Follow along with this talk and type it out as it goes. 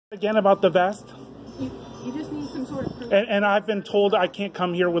Again about the vest? You just need some sort of proof. And I've been told I can't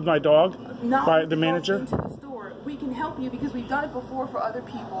come here with my dog by the manager? Into the store. We can help you because we've done it before for other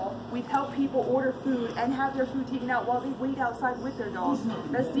people. We've helped people order food and have their food taken out while they wait outside with their dog.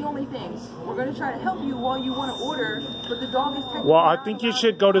 That's the only thing. We're going to try to help you while you want to order, but the dog is technically Well, I think you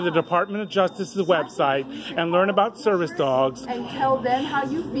should go to the Department of Justice's website and learn about service dogs. And tell them how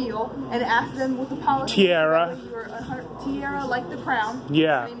you feel and ask them what the policy Tiara. Tiara, like the crown.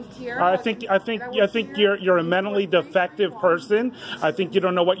 Yeah. Her name is Tiara. I think you're a mentally defective person. I think you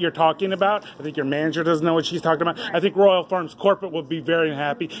don't know what you're talking about. I think your manager doesn't know what she's talking about. I think Royal Farms Corporate will be very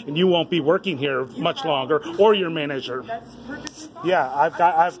unhappy, and you won't be working here much longer, or your manager. That's perfectly fine. Yeah,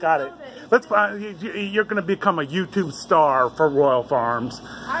 I've got it. Let's. You're going to become a YouTube star for Royal Farms.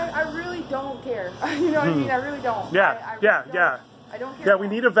 I really don't care. You know what I mean? I really don't. Yeah, yeah. I don't care. Yeah, we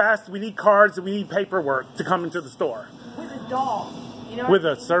need a vest, we need cards, and we need paperwork to come into the store. With a dog. You know with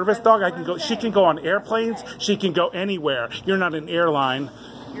a service dog, I can go. She can go on airplanes. She can go anywhere. You're not an airline.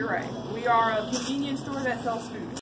 You're right. We are a convenience store that sells food.